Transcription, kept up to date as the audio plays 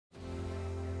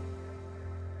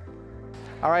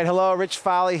All right, hello, Rich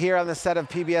Fahle here on the set of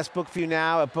PBS Book View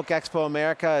Now at Book Expo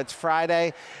America. It's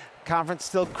Friday. Conference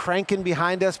still cranking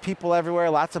behind us, people everywhere,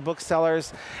 lots of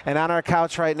booksellers. And on our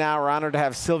couch right now, we're honored to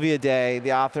have Sylvia Day,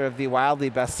 the author of the wildly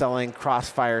best-selling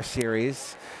Crossfire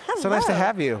series. Hello. So nice to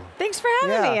have you. Thanks for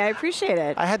having me. I appreciate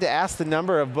it. I had to ask the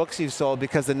number of books you've sold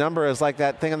because the number is like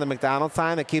that thing on the McDonald's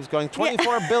sign that keeps going,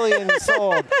 24 billion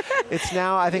sold. It's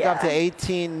now, I think, up to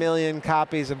 18 million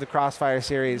copies of the Crossfire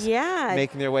series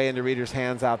making their way into readers'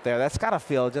 hands out there. That's got to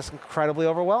feel just incredibly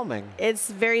overwhelming. It's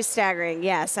very staggering,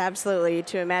 yes, absolutely.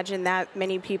 To imagine that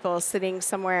many people sitting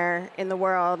somewhere in the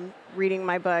world reading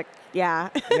my book, yeah.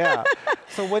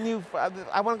 So when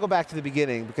I want to go back to the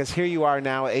beginning because here you are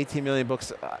now, 18 million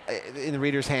books in the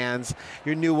readers' hands.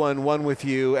 Your new one with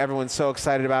you, everyone's so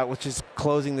excited about, which is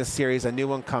closing this series, a new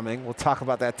one coming. We'll talk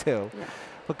about that too. Yeah.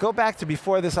 But go back to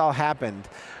before this all happened,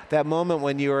 that moment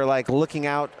when you were like looking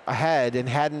out ahead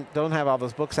and don't have all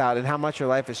those books out and how much your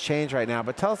life has changed right now.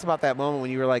 But tell us about that moment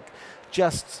when you were like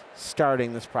just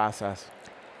starting this process.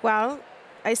 Well,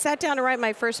 I sat down to write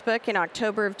my first book in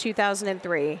October of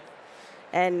 2003,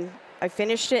 and I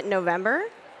finished it in November,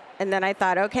 and then I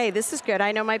thought, okay, this is good.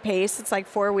 I know my pace. It's like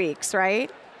 4 weeks,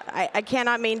 right? I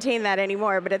cannot maintain that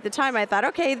anymore, but at the time I thought,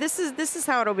 okay, this is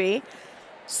how it'll be.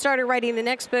 Started writing the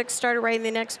next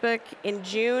book, in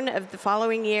June of the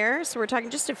following year, so we're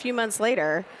talking just a few months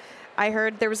later. I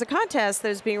heard there was a contest that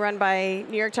was being run by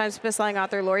New York Times bestselling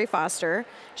author Lori Foster.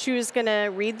 She was going to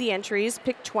read the entries,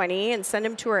 pick 20, and send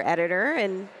them to her editor,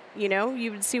 and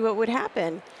you would see what would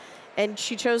happen. And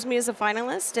she chose me as a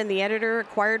finalist, and the editor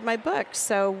acquired my book.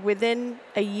 So within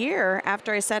a year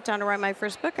after I sat down to write my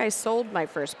first book, I sold my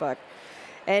first book.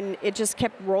 And it just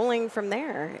kept rolling from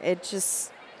there. It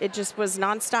just was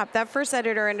nonstop. That first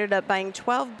editor ended up buying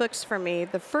 12 books from me.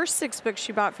 The first 6 books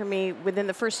she bought from me within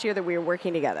the first year that we were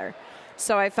working together.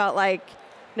 So I felt like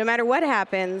no matter what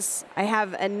happens, I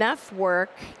have enough work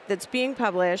that's being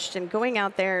published and going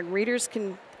out there, and readers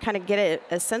can kind of get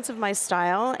a sense of my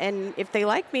style. And if they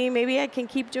like me, maybe I can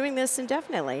keep doing this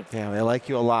indefinitely. Yeah, they like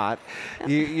you a lot.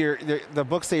 The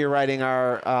books that you're writing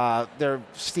are they're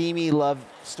steamy love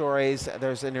stories.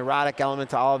 There's an erotic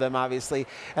element to all of them, obviously.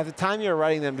 At the time you were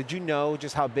writing them, did you know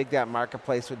just how big that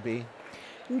marketplace would be?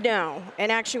 No.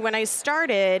 And actually, when I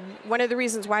started, one of the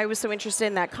reasons why I was so interested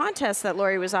in that contest that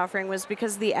Lori was offering was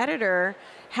because the editor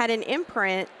had an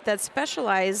imprint that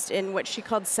specialized in what she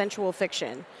called sensual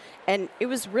fiction. And it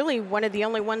was really one of the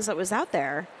only ones that was out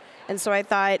there. And so I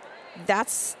thought,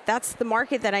 that's the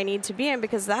market that I need to be in,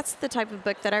 because that's the type of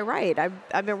book that I write.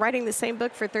 I've been writing the same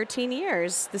book for 13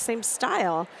 years, the same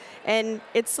style. And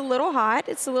it's a little hot,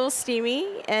 it's a little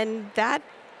steamy, and that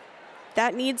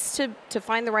needs to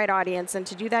find the right audience. And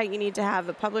to do that, you need to have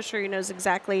a publisher who knows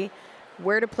exactly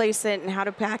where to place it and how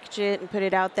to package it and put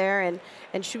it out there.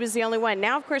 And she was the only one.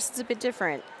 Now, of course, it's a bit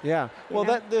different. Yeah.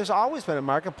 Well, there's always been a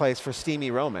marketplace for steamy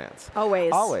romance.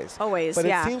 Always. Always. Always, but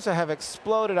it seems to have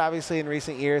exploded, obviously, in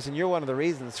recent years, and you're one of the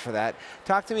reasons for that.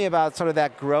 Talk to me about sort of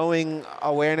that growing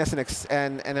awareness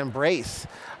and embrace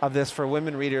of this for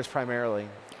women readers primarily.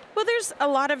 Well, there's a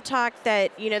lot of talk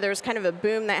that, there was kind of a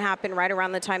boom that happened right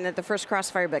around the time that the first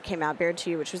Crossfire book came out, Bared to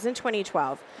You, which was in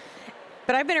 2012.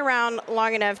 But I've been around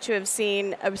long enough to have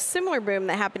seen a similar boom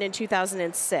that happened in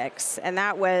 2006, and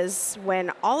that was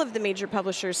when all of the major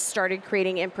publishers started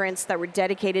creating imprints that were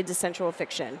dedicated to sensual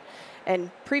fiction.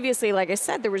 And previously, like I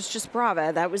said, there was just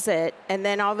Brava, that was it. And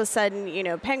then all of a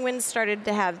sudden, Penguin started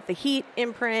to have the Heat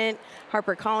imprint,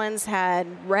 HarperCollins had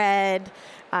Red,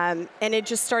 and it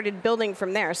just started building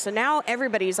from there. So now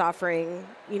everybody's offering,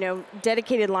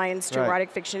 dedicated lines to erotic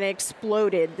fiction. It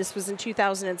exploded. This was in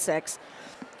 2006.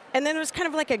 And then it was kind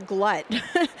of like a glut.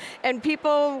 And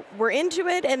people were into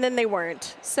it, and then they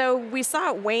weren't. So we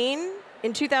saw it wane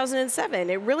in 2007.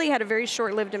 It really had a very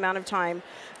short-lived amount of time.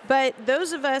 But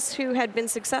those of us who had been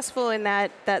successful in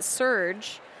that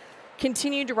surge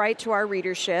continued to write to our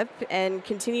readership and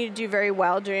continued to do very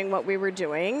well doing what we were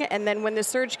doing. And then when the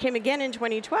surge came again in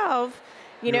 2012,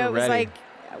 it was like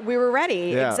we were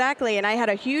ready. Yeah. Exactly. And I had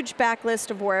a huge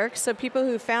backlist of work. So people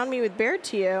who found me with Bared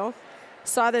to You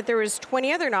saw that there was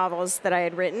 20 other novels that I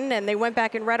had written, and they went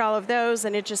back and read all of those,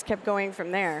 and it just kept going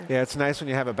from there. Yeah, it's nice when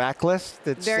you have a backlist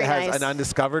that has an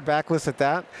undiscovered backlist at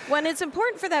that. Well, and it's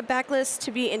important for that backlist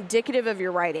to be indicative of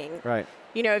your writing. Right.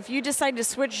 you know, if you decide to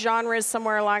switch genres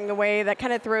somewhere along the way, that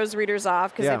kind of throws readers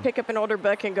off because they pick up an older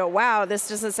book and go, wow, this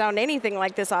doesn't sound anything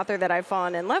like this author that I've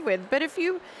fallen in love with. But if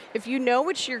you know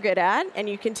what you're good at and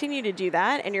you continue to do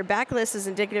that and your backlist is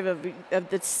indicative of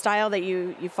the style that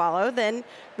you follow, then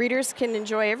readers can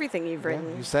enjoy everything you've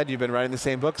written. You said you've been writing the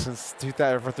same book since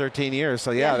 2000 for 13 years.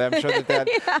 So I'm sure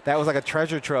that was like a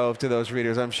treasure trove to those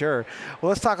readers, I'm sure. Well,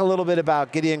 let's talk a little bit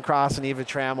about Gideon Cross and Eva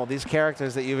Trammell, these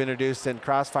characters that you've introduced in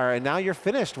Crossfire, and now you're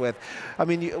finished with. I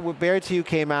mean, Buried to You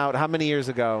came out how many years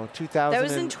ago? 2000. That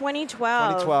was in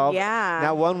 2012. 2012. Yeah.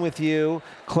 Now One With You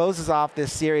closes off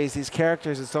this series, these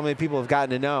characters that so many people have gotten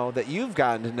to know, that you've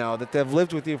gotten to know, that they've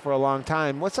lived with you for a long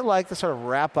time. What's it like to sort of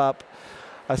wrap up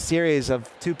a series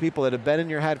of two people that have been in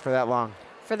your head for that long?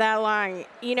 For that long.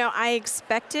 You know, I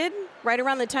expected right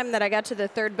around the time that I got to the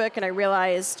third book and I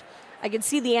realized I could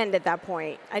see the end at that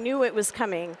point. I knew it was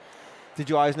coming. Did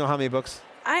you always know how many books?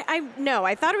 No,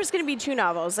 I thought it was going to be 2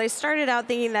 novels. I started out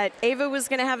thinking that Ava was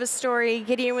going to have a story,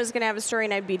 Gideon was going to have a story,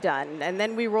 and I'd be done. And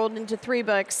then we rolled into 3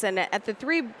 books, and at the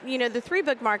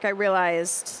 3-book mark, I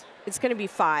realized it's going to be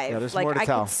 5. Yeah, there's like more to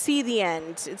tell. I could see the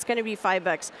end. It's going to be 5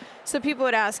 books. So people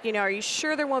would ask, you know, are you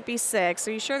sure there won't be 6?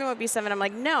 Are you sure there won't be 7? I'm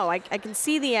like, no, I can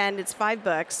see the end. It's 5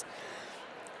 books.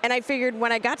 And I figured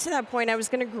when I got to that point, I was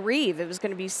going to grieve. It was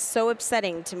going to be so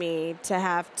upsetting to me to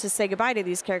have to say goodbye to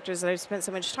these characters that I've spent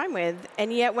so much time with.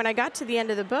 And yet when I got to the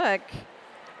end of the book,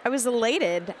 I was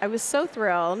elated. I was so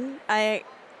thrilled. I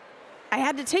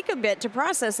had to take a bit to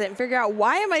process it and figure out,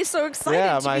 why am I so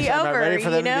excited to be over? Am I ready for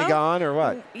them to be gone or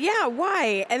what? Yeah,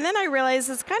 why? And then I realized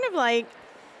it's kind of like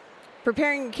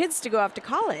preparing kids to go off to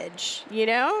college. You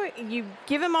know, you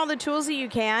give them all the tools that you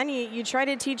can. You try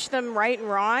to teach them right and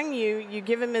wrong. You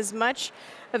give them as much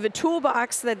of a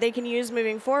toolbox that they can use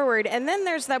moving forward. And then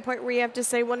there's that point where you have to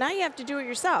say, well, now you have to do it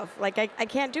yourself. Like, I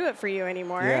can't do it for you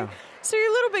anymore. Yeah. So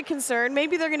you're a little bit concerned.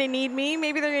 Maybe they're going to need me.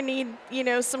 Maybe they're going to need, you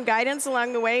know, some guidance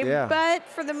along the way. Yeah. But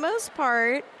for the most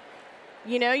part,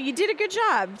 you know, you did a good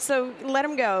job. So let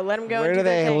them go. Let them go. Where do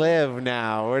they live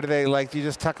now? Where do they, like, do you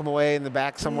just tuck them away in the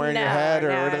back somewhere in your head? Or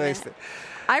where do they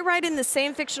I write in the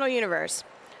same fictional universe.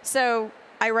 So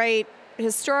I write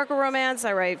historical romance,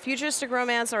 I write futuristic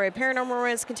romance, I write paranormal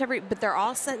romance, contemporary, but they're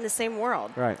all set in the same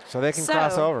world. Right, so they can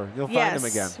cross over. You'll find them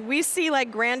again. We see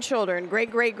like grandchildren,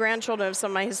 great-great-grandchildren of some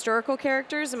of my historical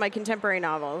characters in my contemporary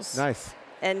novels. Nice.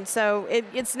 And so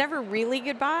it's never really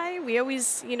goodbye. We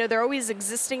always, you know, they're always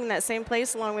existing in that same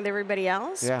place along with everybody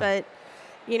else. Yeah. But,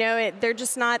 you know, they're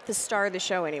just not the star of the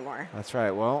show anymore. That's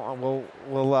right. Well,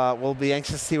 we'll be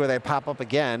anxious to see where they pop up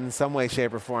again in some way,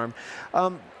 shape, or form.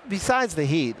 Besides the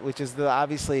heat, which is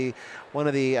obviously one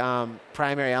of the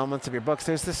primary elements of your books,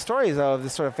 there's the stories of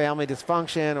this sort of family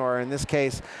dysfunction, or in this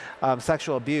case,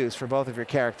 sexual abuse for both of your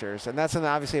characters. And that's an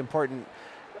obviously important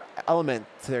element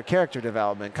to their character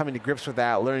development, coming to grips with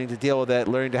that, learning to deal with it,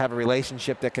 learning to have a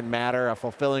relationship that can matter, a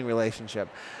fulfilling relationship.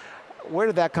 Where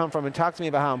did that come from? And talk to me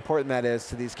about how important that is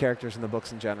to these characters in the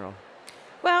books in general.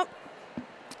 Well,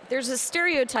 there's a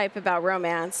stereotype about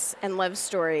romance and love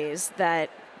stories that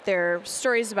they're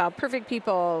stories about perfect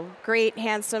people, great,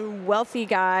 handsome, wealthy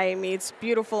guy meets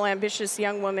beautiful, ambitious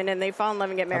young woman, and they fall in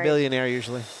love and get married. A billionaire,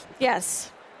 usually.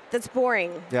 Yes. That's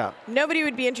boring. Yeah. Nobody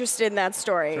would be interested in that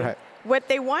story. Right. What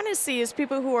they want to see is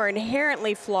people who are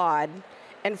inherently flawed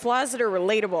and flaws that are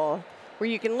relatable, where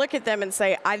you can look at them and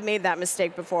say, I've made that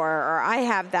mistake before, or I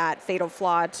have that fatal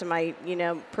flaw to my, you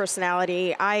know,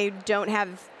 personality. I don't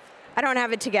have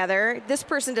it together. This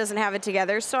person doesn't have it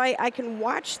together. So I can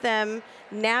watch them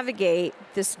navigate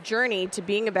this journey to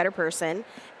being a better person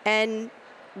and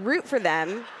root for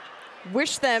them,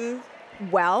 wish them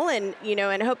well, and, you know,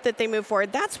 and hope that they move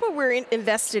forward. That's what we're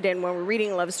invested in when we're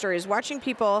reading love stories, watching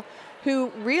people who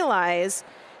realize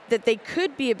that they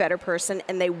could be a better person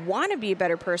and they want to be a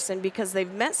better person because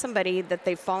they've met somebody that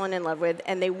they've fallen in love with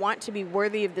and they want to be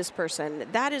worthy of this person.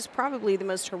 That is probably the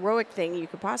most heroic thing you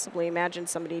could possibly imagine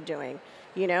somebody doing,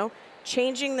 you know,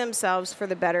 changing themselves for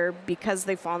the better because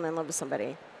they've fallen in love with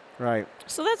somebody. Right.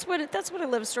 So that's what a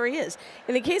love story is.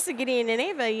 In the case of Gideon and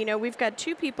Ava, you know, we've got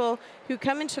 2 people who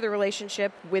come into the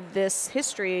relationship with this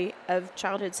history of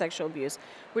childhood sexual abuse,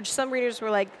 which some readers were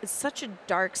like, it's such a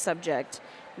dark subject.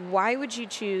 Why would you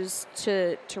choose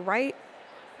to write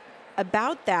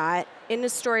about that in a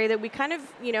story that we kind of,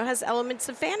 you know, has elements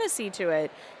of fantasy to it?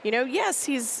 You know, yes,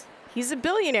 he's a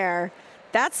billionaire.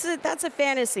 That's a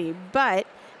fantasy. But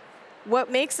what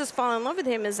makes us fall in love with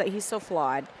him is that he's so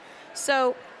flawed.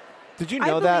 So did you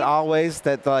know that always,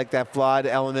 that like that flawed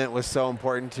element was so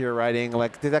important to your writing?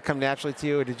 Like, did that come naturally to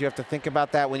you, or did you have to think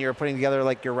about that when you were putting together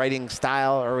like your writing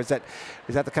style, or is that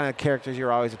the kind of characters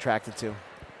you're always attracted to?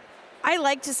 I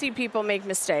like to see people make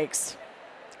mistakes.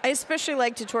 I especially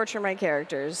like to torture my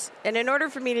characters. And in order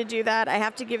for me to do that, I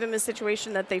have to give them a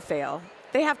situation that they fail.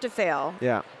 They have to fail.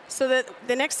 Yeah. So that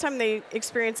the next time they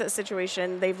experience that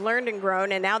situation, they've learned and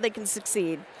grown, and now they can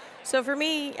succeed. So for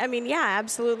me, I mean, yeah,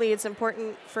 absolutely. It's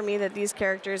important for me that these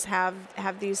characters have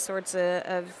these sorts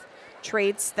of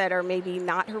traits that are maybe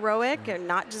not heroic and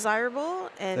not desirable.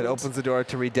 And that opens the door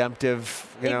to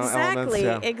redemptive, elements.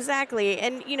 Yeah. Exactly.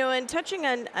 And, and touching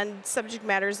on subject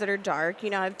matters that are dark,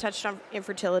 I've touched on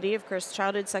infertility, of course,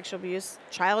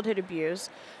 childhood abuse.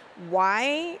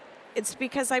 Why? It's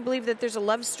because I believe that there's a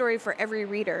love story for every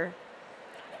reader.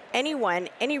 Any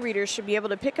reader should be able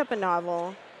to pick up a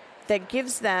novel that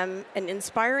gives them an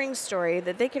inspiring story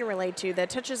that they can relate to,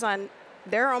 that touches on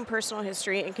their own personal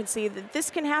history and can see that this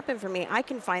can happen for me. I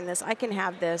can find this. I can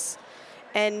have this.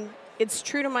 And it's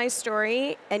true to my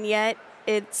story, and yet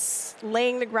it's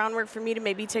laying the groundwork for me to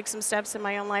maybe take some steps in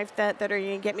my own life that are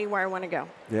going to get me where I want to go.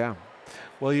 Yeah.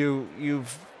 Well,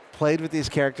 you've played with these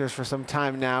characters for some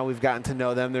time now. We've gotten to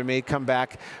know them. They may come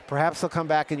back. Perhaps they'll come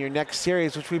back in your next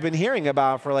series, which we've been hearing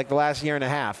about for like the last year and a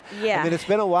half. Yeah. I mean, it's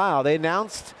been a while. They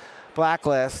announced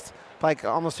Blacklist like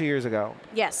almost 2 years ago.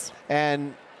 Yes.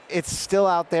 And it's still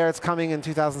out there. It's coming in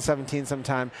 2017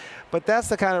 sometime. But that's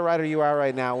the kind of writer you are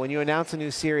right now. When you announce a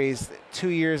new series 2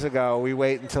 years ago, we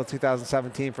wait until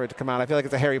 2017 for it to come out. I feel like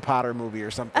it's a Harry Potter movie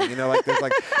or something.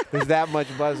 There's that much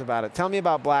buzz about it. Tell me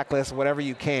about Blacklist, whatever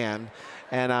you can,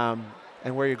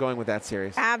 and where you're going with that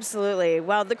series. Absolutely.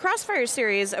 Well, the Crossfire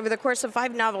series, over the course of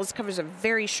 5 novels, covers a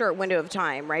very short window of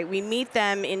time, right? We meet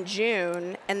them in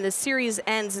June, and the series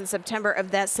ends in September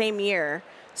of that same year.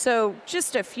 So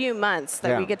just a few months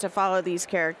that we get to follow these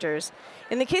characters.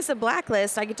 In the case of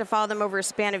Blacklist, I get to follow them over a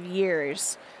span of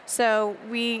years. So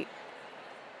the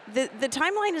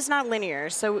timeline is not linear,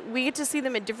 so we get to see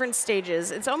them at different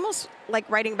stages. It's almost like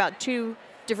writing about 2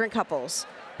 different couples,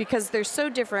 because they're so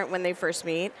different when they first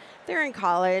meet. They're in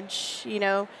college,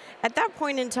 At that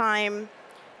point in time,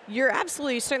 you're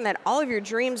absolutely certain that all of your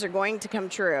dreams are going to come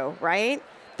true, right?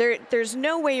 There's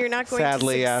no way you're not going to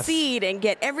succeed and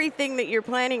get everything that you're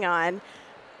planning on.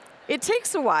 It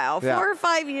takes a while, 4 or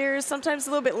 5 years, sometimes a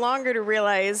little bit longer, to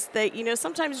realize that,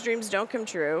 sometimes dreams don't come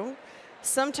true.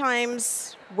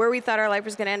 Sometimes where we thought our life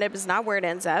was going to end up is not where it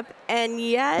ends up. And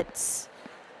yet,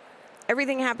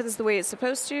 everything happens the way it's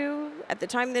supposed to, at the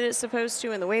time that it's supposed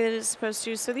to, and the way that it's supposed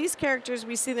to. So these characters,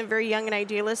 we see them very young and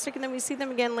idealistic, and then we see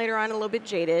them again later on a little bit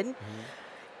jaded. Mm-hmm.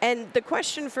 And the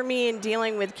question for me in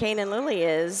dealing with Cain and Lily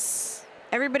is,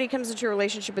 everybody comes into a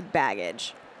relationship with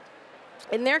baggage.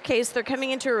 In their case, they're coming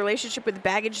into a relationship with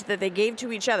baggage that they gave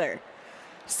to each other.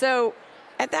 So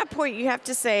at that point, you have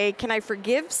to say, can I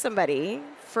forgive somebody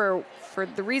for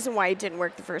the reason why it didn't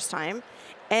work the first time?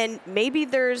 And maybe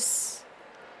there's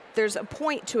a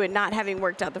point to it not having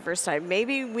worked out the first time.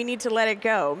 Maybe we need to let it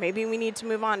go. Maybe we need to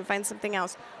move on and find something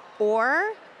else.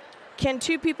 Or can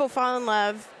 2 people fall in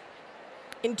love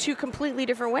in 2 completely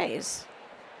different ways,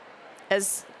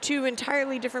 as 2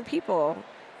 entirely different people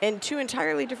in 2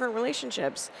 entirely different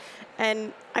relationships?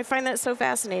 And I find that so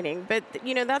fascinating. But,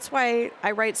 that's why I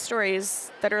write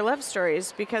stories that are love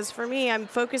stories, because for me, I'm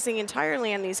focusing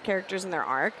entirely on these characters and their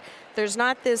arc. There's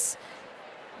not this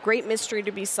great mystery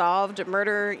to be solved, a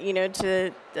murder,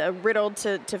 a riddle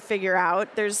to figure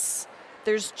out. There's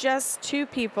just 2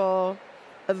 people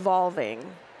evolving.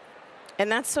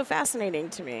 And that's so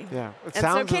fascinating to me. Yeah. And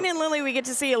so Cain and Lily, we get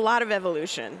to see a lot of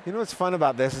evolution. You know what's fun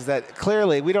about this is that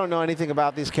clearly we don't know anything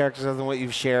about these characters other than what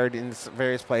you've shared in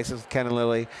various places with Ken and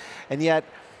Lily. And yet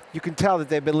you can tell that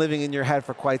they've been living in your head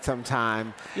for quite some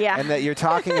time. Yeah. And that you're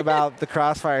talking about the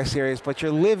Crossfire series, but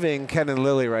you're living Ken and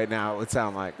Lily right now, it would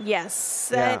sound like. Yes.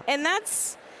 Yeah. And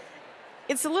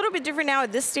it's a little bit different now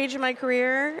at this stage of my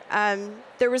career.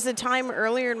 There was a time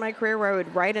earlier in my career where I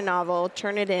would write a novel,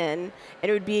 turn it in, and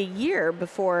it would be a year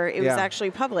before it was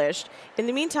actually published. In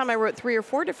the meantime, I wrote 3 or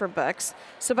 4 different books.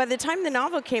 So by the time the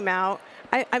novel came out,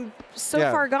 I'm so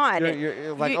far gone.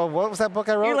 You're like, oh, what was that book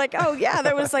I wrote? You're like, oh, yeah,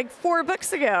 that was like 4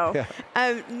 books ago.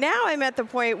 Yeah. Now I'm at the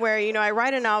point where, I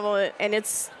write a novel and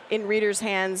it's in readers'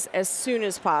 hands as soon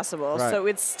as possible. Right. So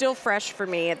it's still fresh for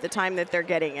me at the time that they're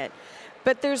getting it.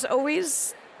 But there's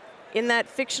always, in that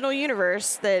fictional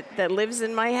universe that lives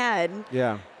in my head,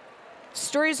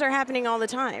 stories are happening all the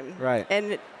time. Right.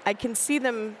 And I can see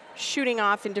them shooting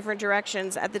off in different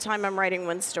directions at the time I'm writing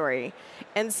one story.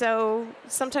 And so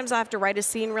sometimes I have to write a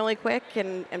scene really quick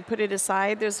and put it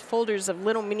aside. There's folders of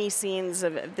little mini scenes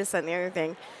of this, that, and the other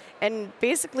thing. And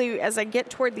basically, as I get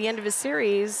toward the end of a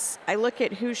series, I look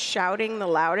at who's shouting the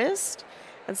loudest.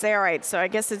 and say, all right, so I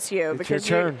guess it's you. It's because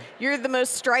your turn. You're the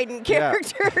most strident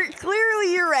character.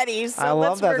 Clearly you're ready, so I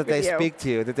love let's work that they with you. speak to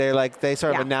you, that they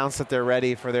sort of announce that they're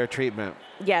ready for their treatment.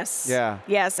 Yes. Yeah.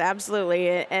 Yes, absolutely.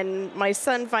 And my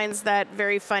son finds that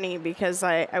very funny because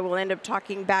I will end up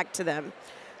talking back to them.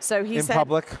 So he said, in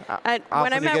public? when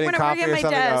I'm working at my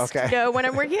desk. Oh, okay. No, when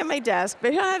I'm working at my desk.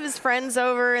 But he'll have his friends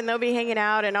over and they'll be hanging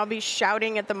out and I'll be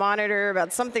shouting at the monitor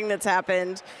about something that's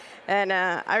happened. And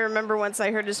I remember once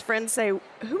I heard his friend say,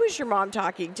 "Who was your mom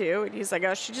talking to?" And he's like,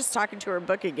 "Oh, she's just talking to her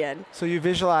book again." So you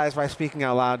visualize by speaking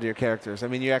out loud to your characters. I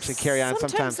mean, you actually carry on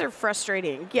sometimes. Sometimes they're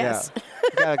frustrating, yes. Yeah. You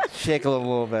gotta shake a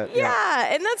little bit.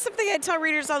 Yeah, and that's something I tell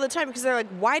readers all the time because they're like,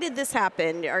 "Why did this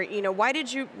happen?" Or, why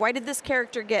did this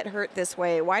character get hurt this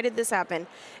way? Why did this happen?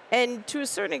 And to a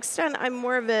certain extent, I'm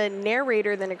more of a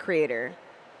narrator than a creator.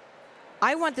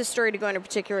 I want the story to go in a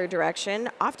particular direction.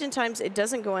 Oftentimes, it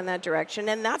doesn't go in that direction,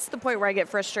 and that's the point where I get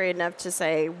frustrated enough to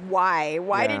say, why?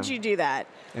 Why did you do that?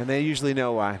 And they usually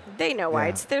know why. They know why.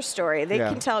 It's their story. They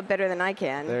can tell it better than I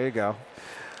can. There you go.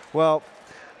 Well,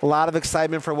 a lot of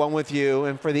excitement for One With You,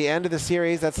 and for the end of the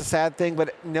series, that's a sad thing,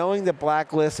 but knowing that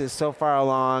Blacklist is so far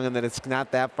along and that it's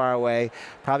not that far away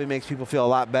probably makes people feel a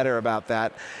lot better about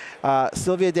that.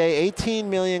 Sylvia Day, 18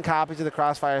 million copies of the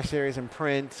Crossfire series in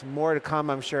print. More to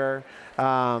come, I'm sure.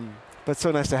 But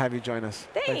so nice to have you join us.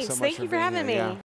 Thanks. So much Thank you for having me. Yeah.